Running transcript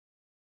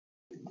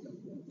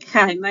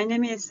Hi, my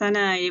name is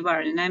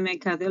Iribarren. I'm a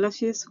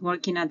cardiologist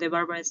working at the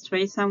Barbra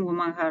Streisand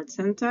Women's Heart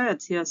Center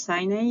at Cedars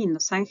Sinai in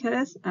Los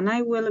Angeles, and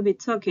I will be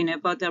talking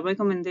about the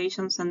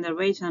recommendations and the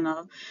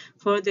rationale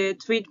for the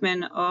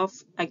treatment of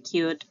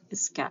acute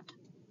SCAD.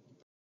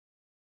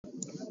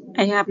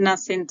 I have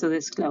nothing to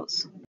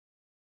disclose.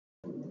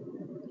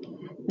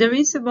 There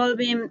is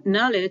evolving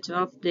knowledge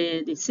of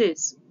the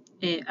disease.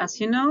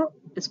 As you know,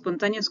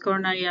 spontaneous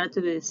coronary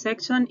artery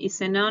dissection is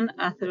a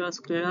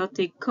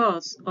non-atherosclerotic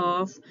cause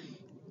of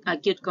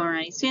acute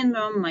coronary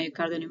syndrome,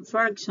 myocardial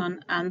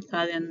infarction, and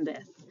sudden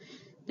death.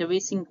 There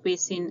is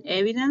increasing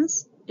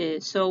evidence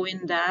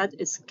showing that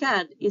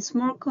SCAD is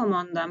more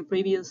common than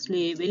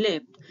previously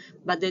believed,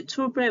 but the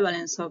true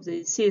prevalence of the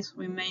disease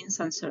remains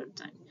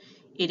uncertain.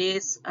 It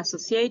is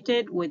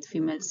associated with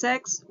female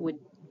sex, with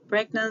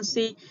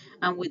pregnancy,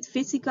 and with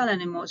physical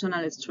and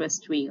emotional stress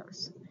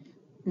triggers.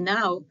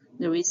 Now,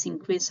 there is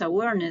increased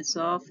awareness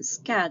of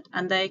SCAD,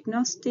 and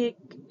diagnostic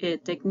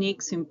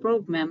techniques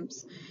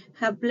improvements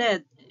have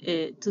led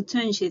to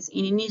changes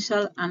in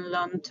initial and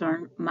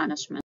long-term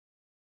management.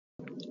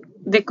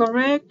 The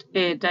correct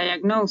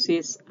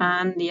diagnosis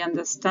and the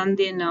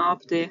understanding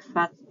of the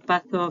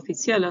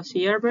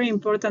pathophysiology are very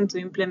important to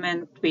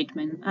implement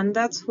treatment, and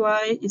that's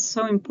why it's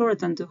so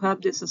important to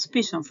have the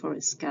suspicion for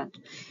SCAD.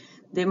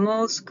 The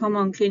most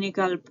common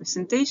clinical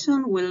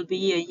presentation will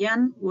be a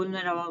young,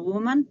 vulnerable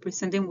woman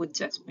presenting with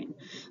chest pain.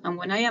 And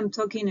when I am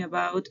talking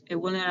about a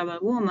vulnerable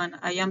woman,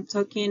 I am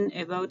talking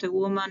about a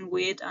woman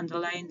with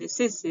underlying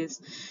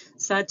diseases,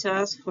 such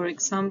as, for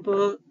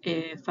example,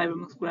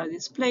 fibromuscular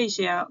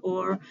dysplasia,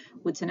 or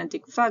with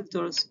genetic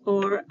factors,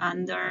 or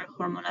under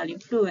hormonal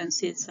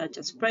influences, such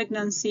as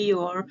pregnancy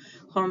or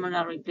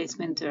hormonal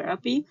replacement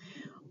therapy,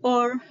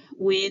 or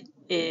with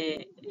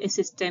a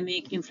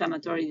systemic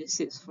inflammatory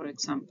disease, for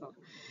example.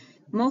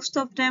 Most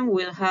of them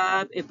will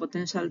have a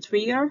potential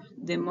trigger.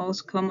 The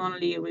most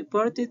commonly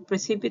reported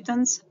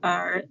precipitants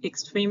are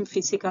extreme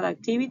physical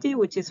activity,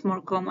 which is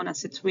more common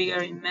as a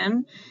trigger in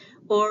men,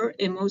 or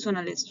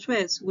emotional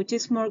stress, which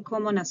is more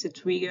common as a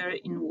trigger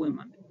in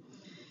women.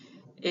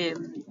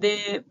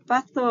 The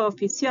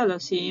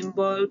pathophysiology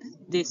involves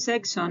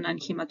dissection and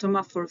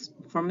hematoma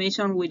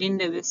formation within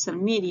the vessel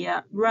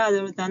media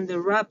rather than the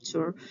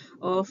rupture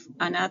of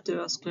an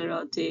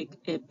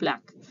atherosclerotic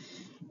plaque.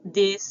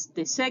 This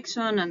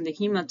dissection and the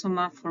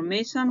hematoma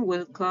formation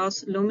will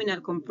cause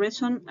luminal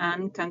compression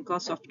and can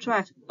cause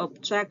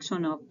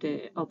obstruction of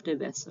the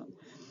vessel.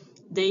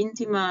 The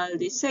intimal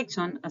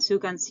dissection, as you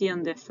can see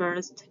on the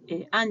first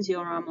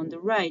angiogram on the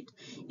right,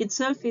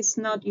 itself is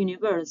not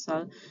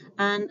universal,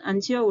 and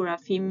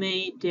angiography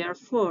may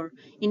therefore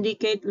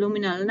indicate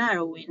luminal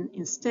narrowing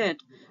instead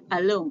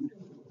alone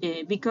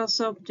because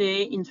of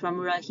the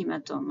intramural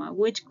hematoma,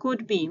 which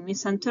could be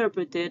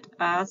misinterpreted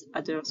as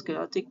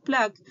atherosclerotic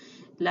plaque,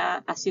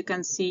 as you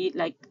can see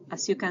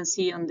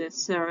on the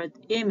third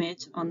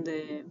image on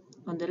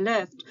the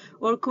left,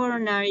 or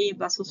coronary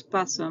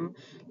vasospasm,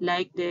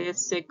 like the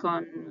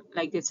second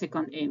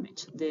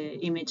image, the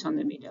image on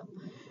the middle.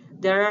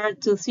 There are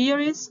two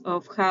theories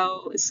of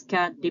how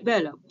SCAD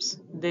develops.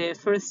 The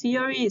first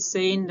theory is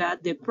saying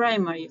that the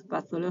primary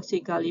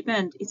pathological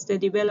event is the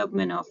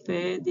development of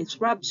a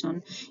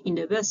disruption in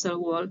the vessel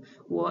wall,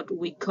 what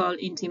we call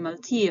intimal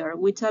tear,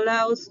 which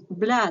allows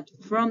blood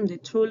from the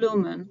true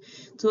lumen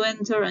to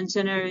enter and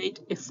generate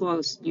a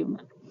false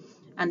lumen.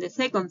 And the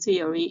second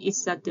theory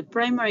is that the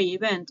primary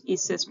event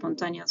is a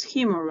spontaneous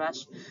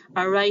hemorrhage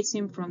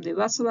arising from the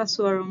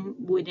vasovasorum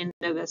within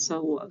the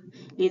vessel wall,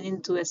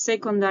 leading to a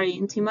secondary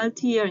intimal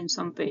tear in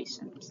some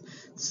patients.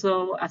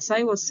 So, as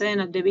I was saying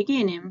at the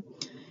beginning,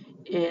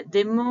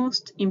 the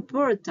most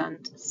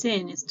important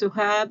thing is to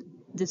have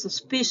the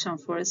suspicion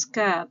for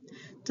SCAD,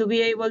 to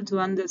be able to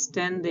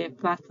understand the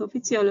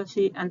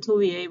pathophysiology and to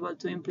be able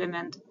to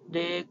implement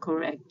the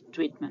correct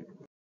treatment.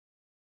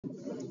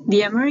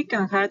 The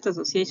American Heart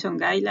Association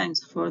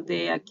guidelines for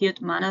the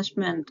acute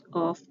management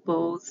of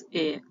both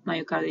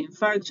myocardial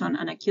infarction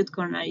and acute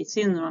coronary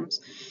syndromes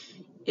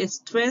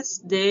stress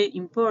the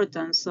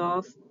importance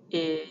of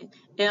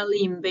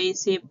early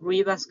invasive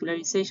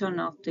revascularization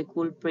of the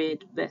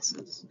culprit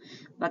vessels.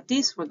 But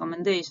these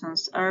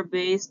recommendations are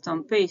based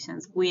on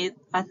patients with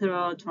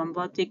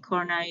atherothrombotic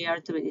coronary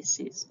artery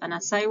disease. And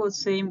as I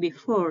was saying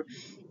before,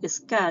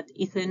 SCAD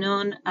is a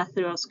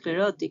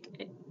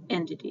non-atherosclerotic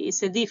entity,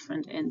 is a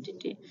different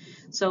entity.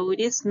 So it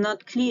is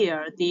not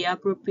clear the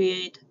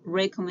appropriate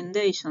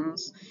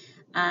recommendations,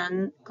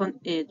 and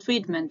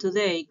treatment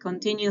today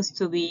continues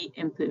to be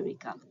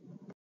empirical.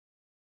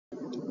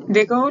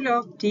 The goal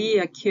of the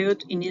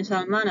acute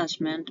initial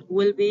management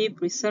will be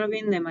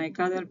preserving the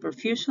myocardial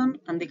perfusion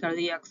and the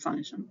cardiac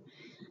function.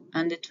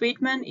 And the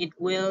treatment, it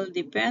will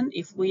depend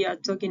if we are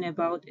talking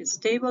about a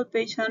stable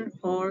patient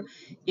or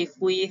if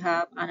we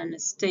have an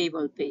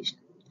unstable patient.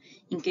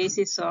 In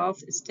cases of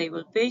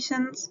stable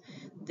patients,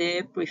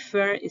 the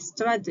preferred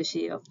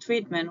strategy of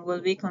treatment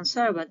will be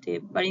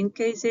conservative, but in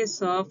cases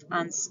of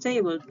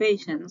unstable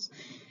patients,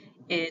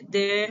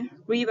 the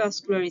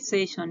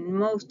revascularization in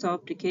most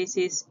of the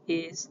cases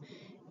is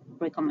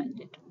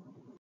recommended.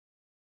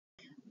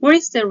 What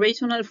is the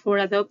rationale for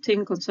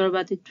adopting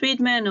conservative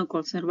treatment or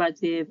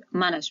conservative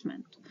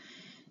management?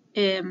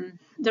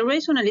 The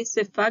rationale is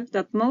the fact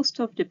that most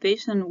of the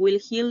patients will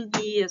heal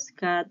the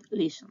SCAD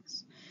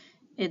lesions.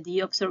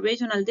 The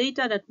observational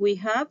data that we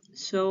have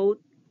showed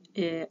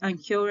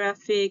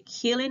angiographic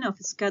healing of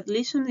SCAD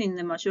lesions in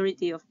the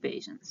majority of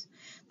patients.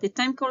 The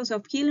time course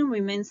of healing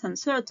remains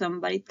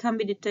uncertain, but it can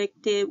be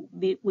detected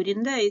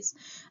within days,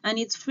 and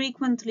it's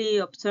frequently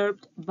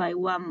observed by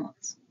 1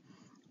 month.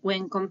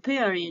 When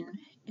comparing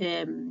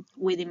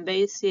with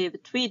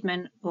invasive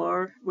treatment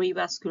or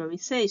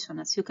revascularization,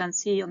 as you can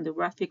see on the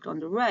graphic on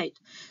the right,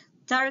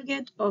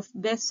 target of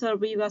vessel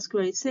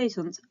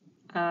revascularizations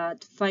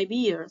at 5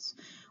 years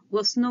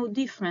was no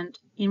different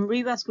in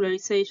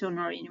revascularization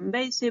or in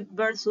invasive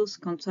versus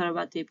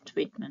conservative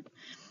treatment.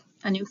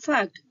 And in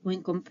fact,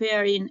 when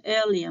comparing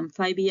early and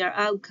 5-year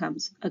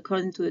outcomes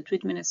according to the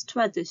treatment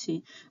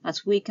strategy,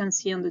 as we can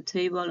see on the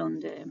table on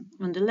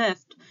the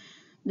left,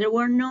 there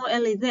were no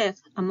early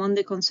deaths among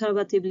the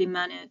conservatively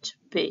managed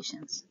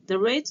patients. The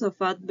rates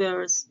of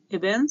adverse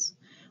events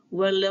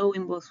were low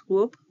in both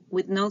groups,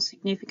 with no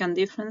significant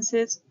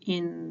differences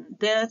in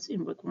deaths,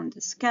 in recurrent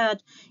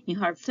SCAD, in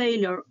heart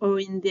failure, or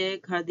in the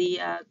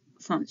cardiac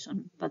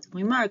function. But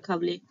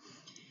remarkably,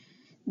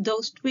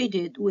 those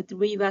treated with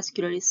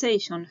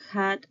revascularization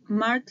had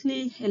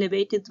markedly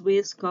elevated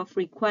risk of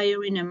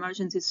requiring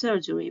emergency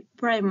surgery,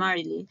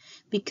 primarily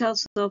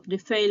because of the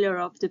failure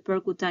of the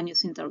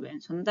percutaneous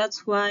intervention.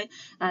 That's why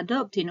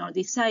adopting or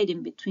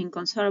deciding between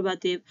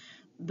conservative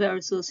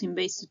versus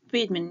invasive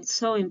treatment is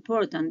so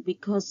important,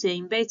 because the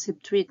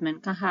invasive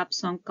treatment can have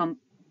some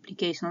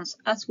complications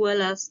as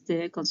well as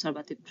the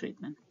conservative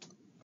treatment.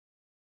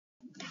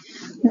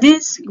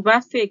 This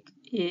graphic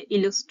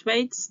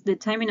illustrates the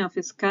timing of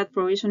a SCAD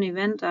provision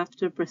event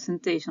after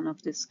presentation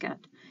of the SCAD,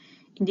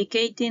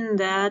 indicating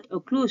that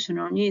occlusion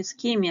or new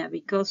ischemia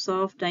because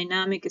of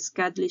dynamic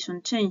SCAD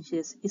lesion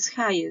changes is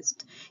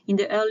highest in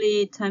the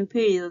early time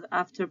period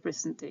after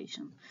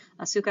presentation.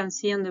 As you can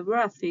see on the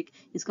graphic,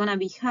 it's going to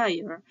be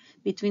higher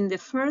between the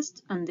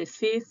 1st and the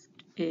 5th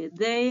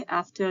day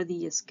after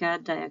the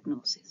SCAD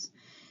diagnosis.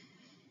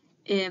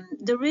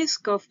 The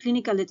risk of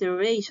clinical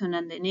deterioration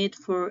and the need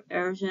for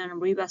urgent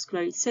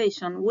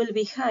revascularization will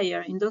be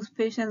higher in those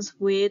patients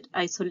with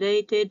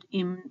isolated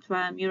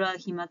intramural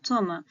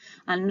hematoma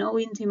and no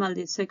intimal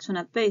dissection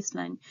at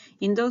baseline,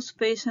 in those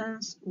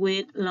patients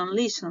with long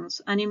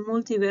lesions, and in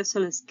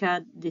multi-vessel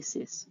SCAD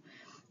disease.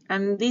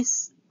 And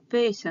these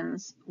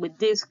patients with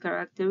these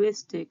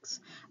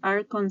characteristics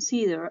are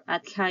considered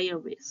at higher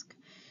risk.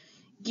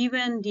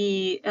 Given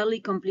the early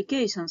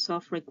complications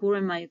of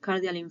recurrent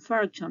myocardial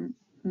infarction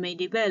may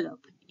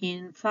develop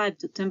in 5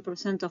 to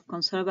 10% of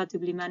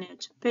conservatively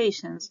managed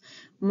patients,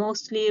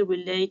 mostly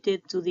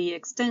related to the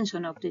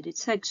extension of the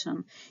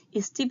dissection,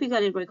 is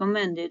typically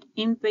recommended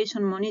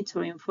inpatient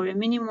monitoring for a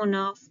minimum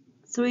of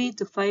 3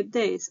 to 5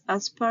 days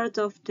as part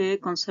of the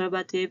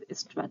conservative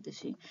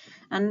strategy.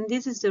 And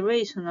this is the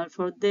rationale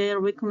for the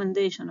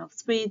recommendation of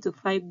 3 to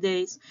 5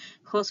 days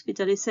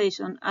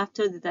hospitalization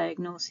after the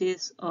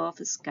diagnosis of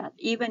SCAD,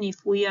 even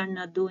if we are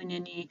not doing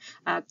any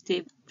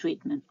active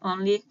treatment,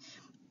 only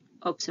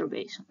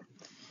observation.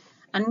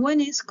 And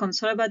when is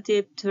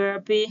conservative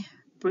therapy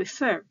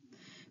preferred?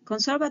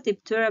 Conservative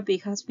therapy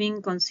has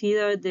been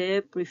considered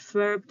the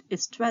preferred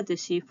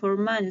strategy for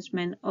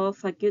management of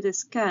acute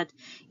SCAD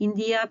in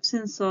the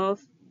absence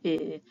of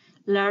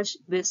large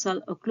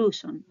vessel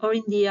occlusion or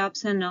in the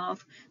absence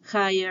of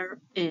higher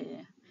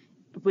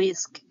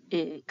risk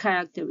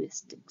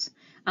characteristics.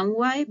 And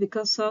why?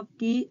 Because of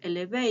the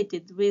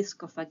elevated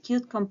risk of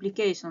acute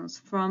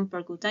complications from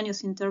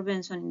percutaneous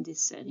intervention in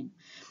this setting.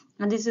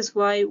 And this is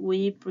why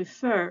we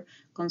prefer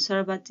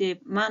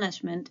conservative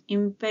management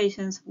in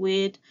patients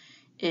with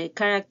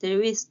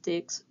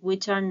characteristics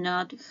which are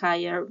not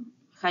higher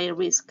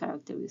risk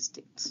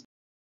characteristics.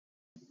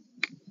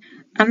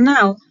 And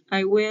now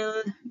I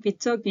will be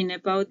talking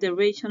about the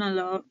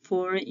rationale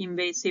for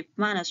invasive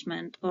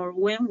management, or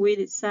when we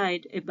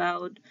decide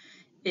about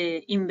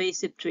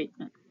invasive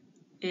treatment.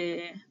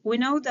 We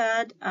know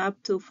that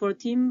up to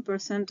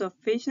 14%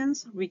 of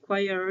patients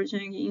require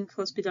urgent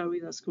in-hospital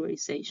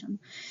revascularization,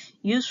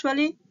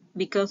 usually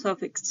because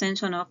of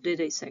extension of the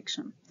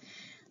dissection.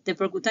 The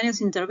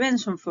percutaneous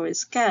intervention for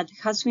SCAD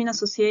has been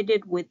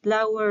associated with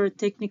lower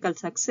technical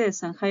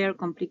success and higher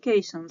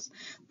complications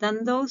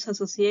than those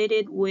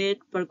associated with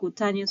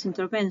percutaneous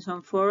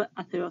intervention for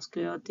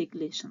atherosclerotic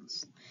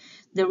lesions.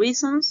 The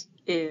reasons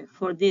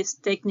for this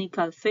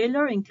technical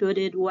failure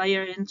included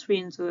wire entry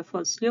into the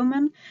false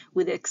lumen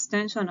with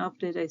extension of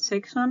the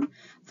dissection,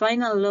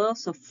 final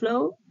loss of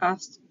flow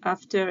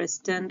after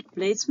stent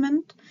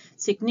placement,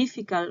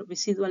 significant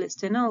residual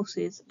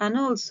stenosis, and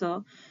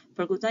also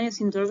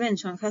percutaneous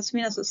intervention has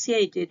been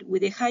associated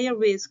with a higher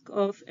risk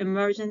of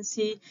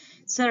emergency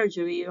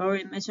surgery or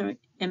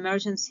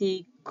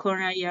emergency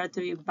coronary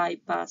artery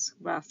bypass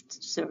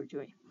graft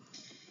surgery.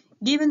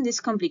 Given these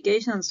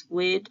complications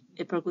with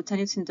a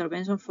percutaneous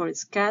intervention for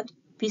SCAD,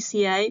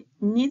 PCI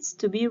needs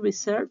to be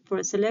reserved for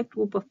a select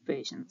group of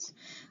patients.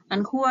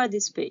 And who are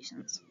these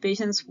patients?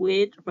 Patients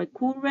with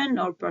recurrent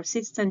or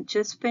persistent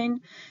chest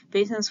pain,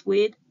 patients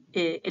with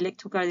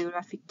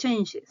electrocardiographic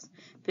changes,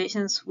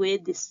 patients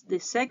with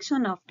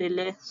dissection of the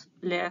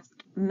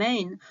left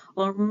main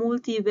or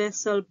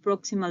multi-vessel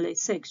proximal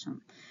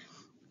dissection,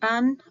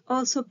 and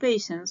also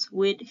patients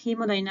with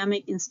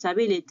hemodynamic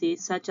instability,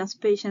 such as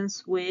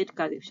patients with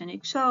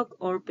cardiogenic shock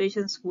or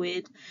patients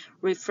with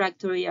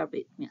refractory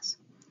arrhythmias.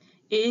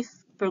 If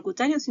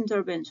percutaneous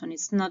intervention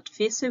is not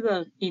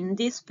feasible in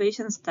these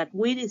patients that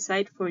we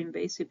decide for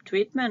invasive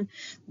treatment,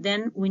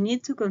 then we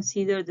need to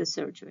consider the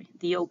surgery,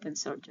 the open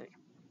surgery.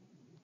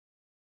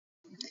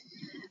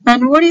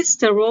 And what is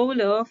the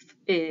role of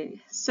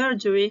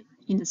surgery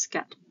in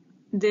SCAD?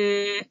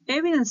 The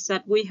evidence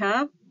that we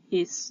have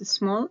is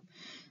small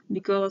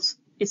because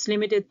it's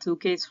limited to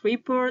case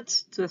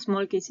reports, to a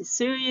small cases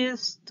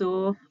series,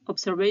 to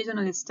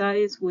observational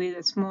studies with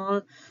a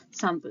small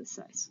sample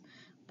size.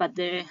 But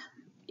the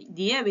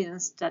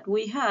evidence that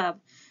we have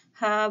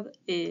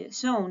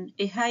shown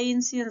a high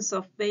incidence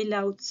of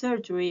bailout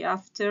surgery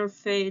after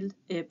failed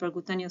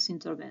percutaneous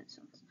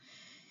interventions.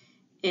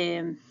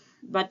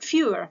 But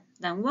fewer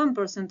than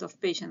 1%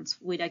 of patients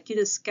with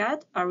acute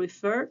SCAD are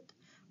referred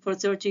for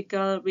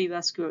surgical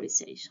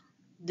revascularization.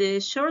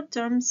 The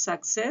short-term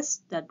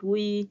success that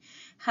we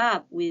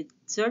have with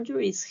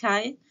surgery is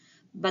high,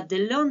 but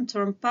the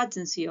long-term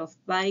patency of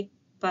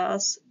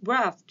bypass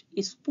graft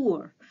is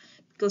poor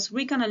because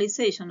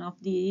recanalization of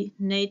the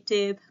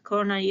native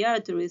coronary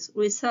arteries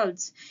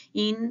results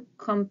in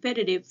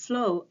competitive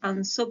flow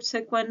and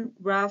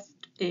subsequent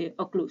graft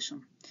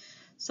occlusion.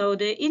 So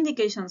the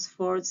indications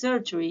for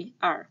surgery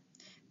are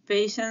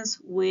patients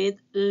with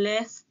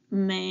left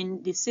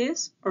main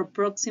disease or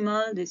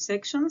proximal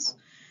dissections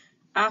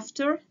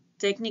after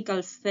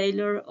technical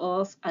failure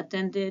of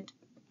attempted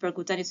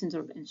percutaneous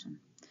intervention.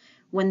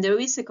 When there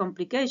is a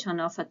complication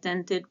of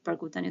attempted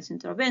percutaneous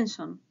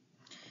intervention,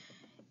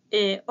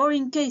 or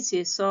in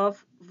cases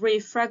of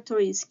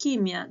refractory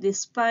ischemia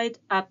despite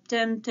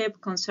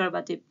attempted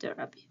conservative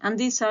therapy. And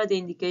these are the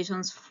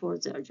indications for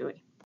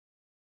surgery.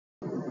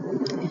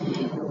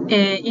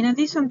 In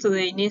addition to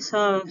the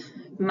initial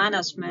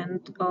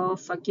management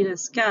of acute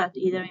SCAD,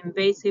 either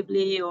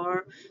invasively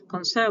or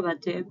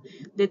conservative,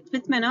 the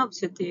treatment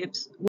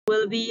objectives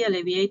will be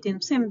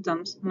alleviating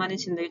symptoms,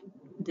 managing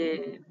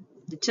the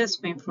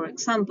chest pain, for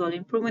example,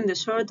 improving the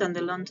short and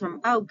the long-term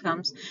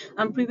outcomes,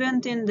 and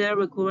preventing the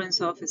recurrence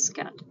of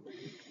SCAD.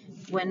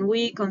 When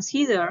we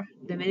consider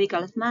the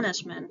medical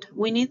management,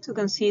 we need to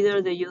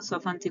consider the use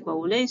of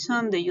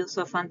anticoagulation, the use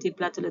of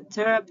antiplatelet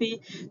therapy,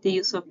 the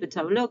use of beta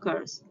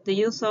blockers, the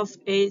use of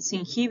ACE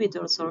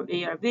inhibitors or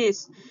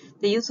ARBs,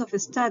 the use of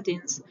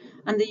statins,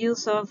 and the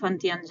use of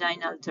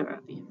antianginal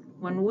therapy.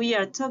 When we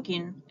are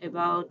talking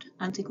about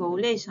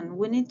anticoagulation,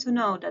 we need to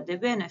know that the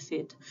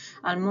benefit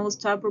and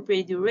most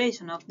appropriate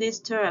duration of these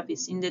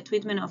therapies in the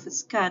treatment of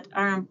SCAD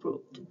are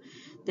improved.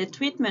 The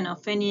treatment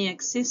of any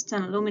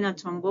existing luminal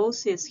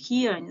thrombosis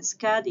here in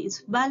SCAD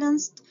is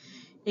balanced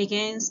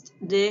against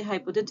the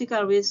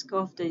hypothetical risk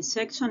of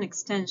dissection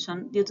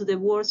extension due to the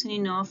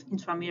worsening of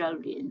intramural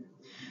bleeding.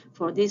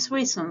 For these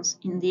reasons,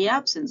 in the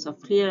absence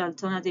of clear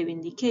alternative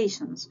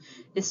indications,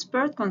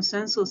 expert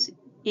consensus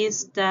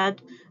is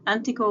that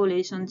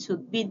anticoagulation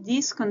should be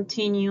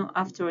discontinued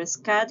after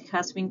SCAD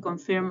has been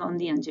confirmed on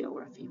the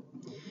angiography.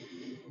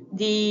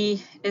 The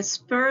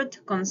expert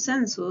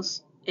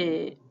consensus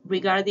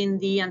regarding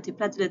the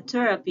antiplatelet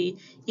therapy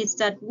is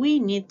that we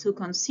need to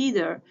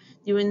consider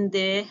during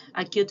the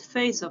acute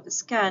phase of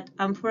SCAD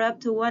and for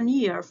up to 1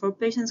 year for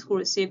patients who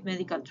receive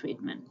medical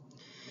treatment.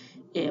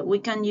 We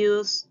can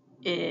use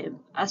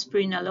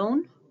aspirin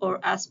alone or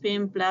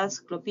aspirin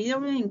plus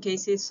clopidogrel in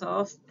cases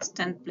of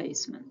stent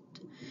placement.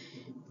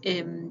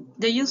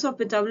 The use of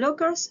beta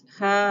blockers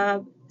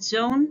have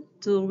shown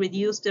to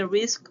reduce the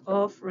risk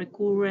of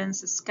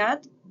recurrence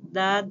SCAD.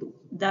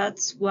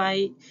 That's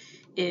why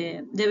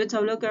the beta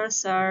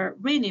blockers are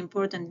really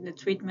important in the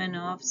treatment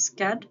of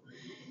SCAD.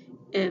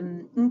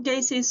 In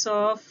cases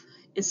of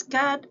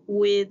SCAD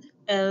with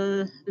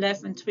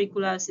left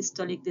ventricular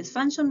systolic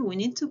dysfunction, we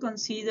need to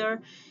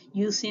consider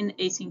using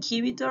ACE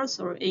inhibitors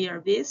or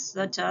ARBs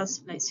such as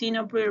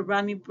lisinopril,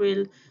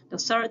 ramipril,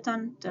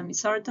 losartan,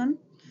 telmisartan.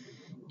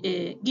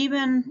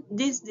 Given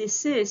this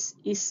disease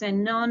is a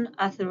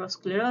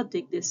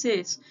non-atherosclerotic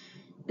disease,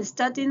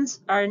 statins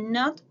are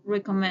not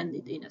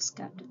recommended in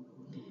SCAD.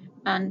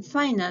 And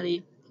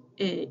finally,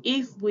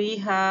 if we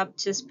have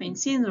chest pain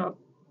syndrome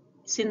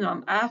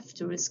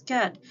after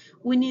SCAD,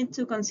 we need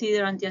to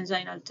consider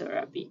antianginal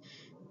therapy,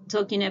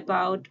 talking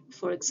about,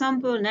 for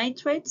example,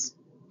 nitrates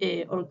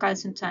or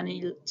calcium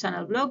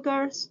channel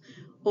blockers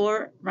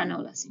or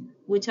ranolazine,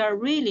 which are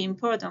really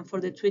important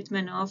for the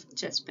treatment of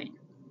chest pain.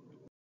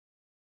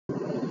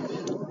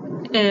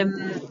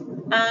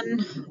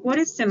 And what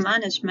is the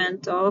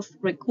management of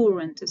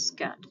recurrent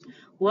SCAD?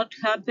 What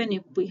happens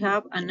if we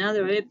have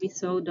another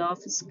episode of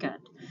SCAD?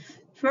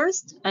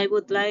 First, I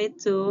would like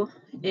to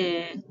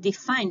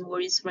define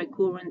what is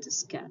recurrent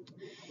SCAD.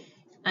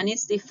 and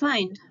is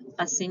defined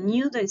as a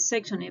new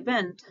dissection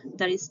event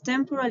that is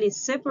temporally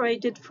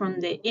separated from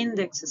the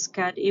index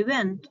SCAD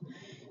event,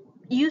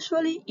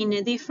 usually in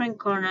a different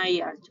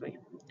coronary artery,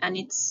 and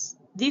it's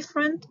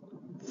different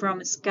from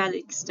SCAD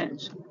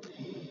extension.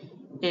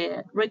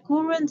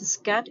 Recurrent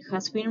SCAD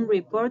has been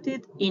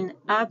reported in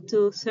up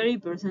to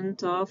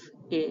 30% of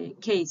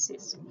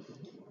cases.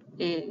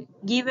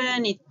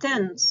 Given it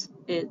tends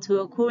to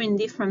occur in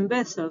different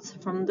vessels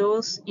from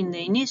those in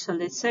the initial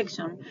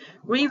dissection,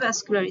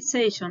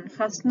 revascularization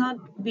has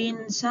not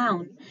been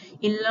shown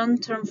in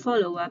long-term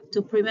follow-up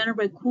to prevent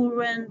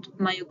recurrent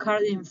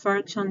myocardial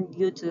infarction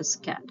due to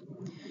SCAD.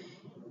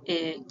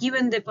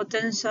 Given the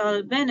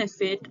potential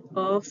benefit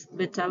of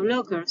beta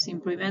blockers in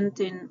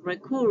preventing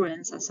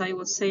recurrence, as I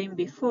was saying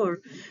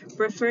before,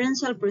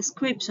 preferential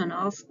prescription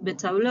of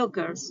beta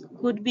blockers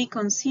could be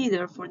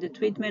considered for the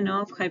treatment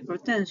of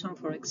hypertension,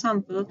 for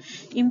example,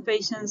 in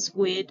patients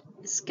with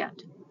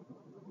SCAD.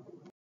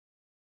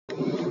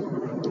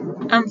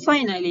 And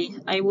finally,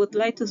 I would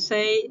like to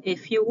say a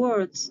few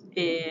words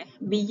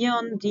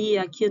beyond the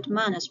acute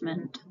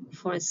management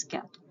for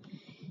SCAD.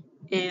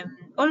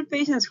 All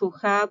patients who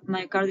have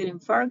myocardial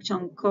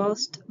infarction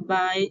caused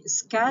by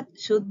SCAD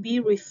should be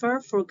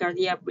referred for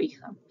cardiac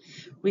rehab.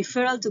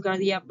 Referral to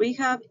cardiac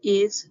rehab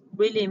is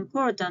really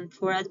important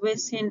for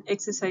addressing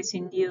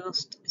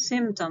exercise-induced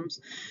symptoms,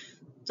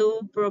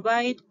 to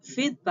provide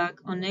feedback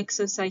on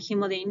exercise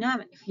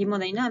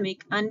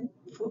hemodynamic and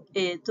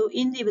to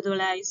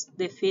individualize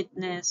the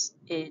fitness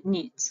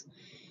needs.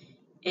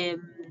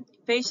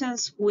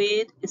 Patients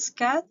with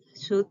SCAD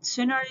should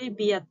generally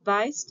be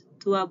advised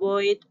to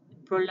avoid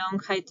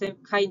prolonged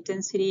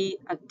high-intensity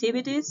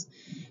activities,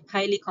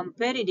 highly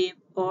competitive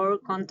or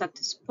contact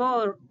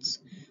sports,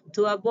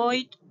 to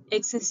avoid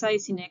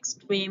exercise in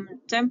extreme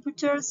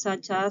temperatures,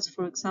 such as,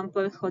 for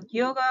example, hot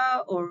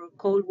yoga or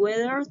cold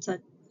weather,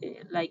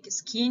 like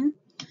skiing,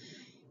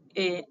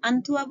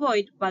 and to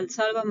avoid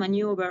Valsalva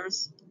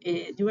maneuvers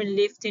during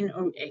lifting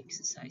or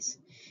exercise.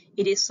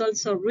 It is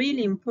also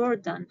really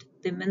important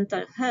the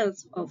mental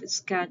health of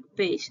SCAD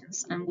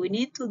patients, and we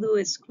need to do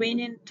a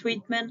screening,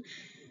 treatment,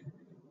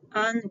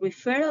 and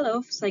referral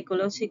of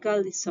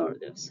psychological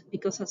disorders,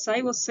 because as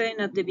I was saying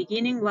at the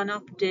beginning,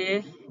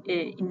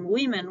 in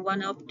women,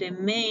 one of the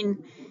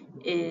main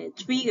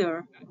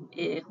trigger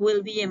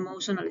will be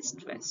emotional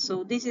stress.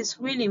 So this is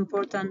really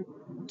important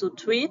to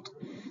treat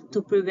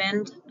to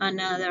prevent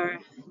another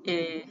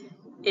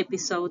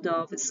episode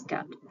of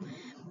SCAD.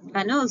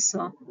 And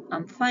also,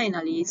 and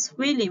finally, it's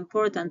really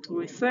important to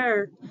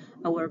refer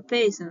our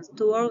patients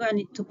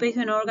to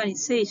patient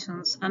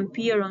organizations and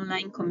peer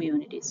online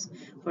communities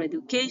for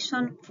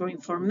education, for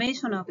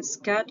information of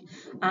SCAD,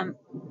 and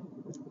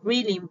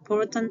really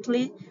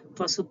importantly,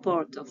 for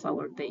support of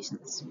our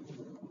patients.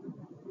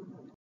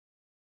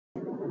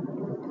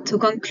 To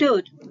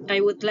conclude,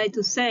 I would like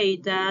to say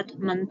that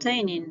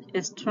maintaining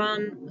a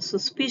strong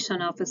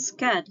suspicion of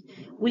SCAD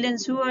will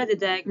ensure the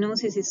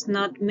diagnosis is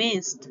not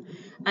missed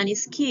and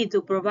is key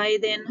to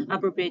providing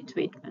appropriate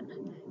treatment.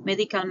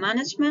 Medical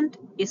management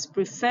is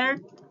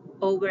preferred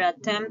over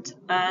attempt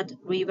at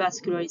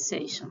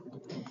revascularization.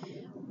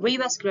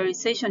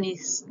 Revascularization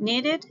is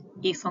needed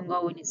if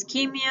ongoing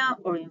ischemia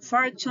or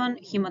infarction,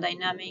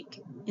 hemodynamic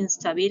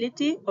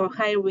instability, or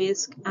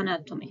high-risk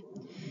anatomy.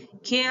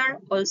 Care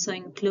also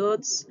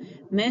includes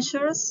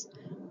measures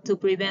to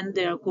prevent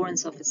the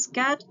occurrence of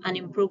SCAD and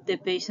improve the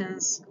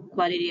patient's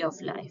quality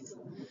of life.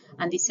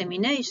 And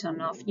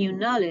dissemination of new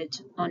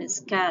knowledge on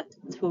SCAD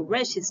through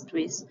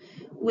registries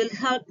will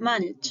help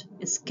manage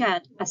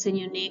SCAD as a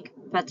unique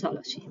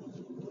pathology.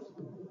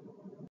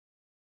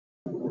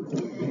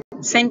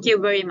 Thank you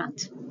very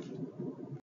much.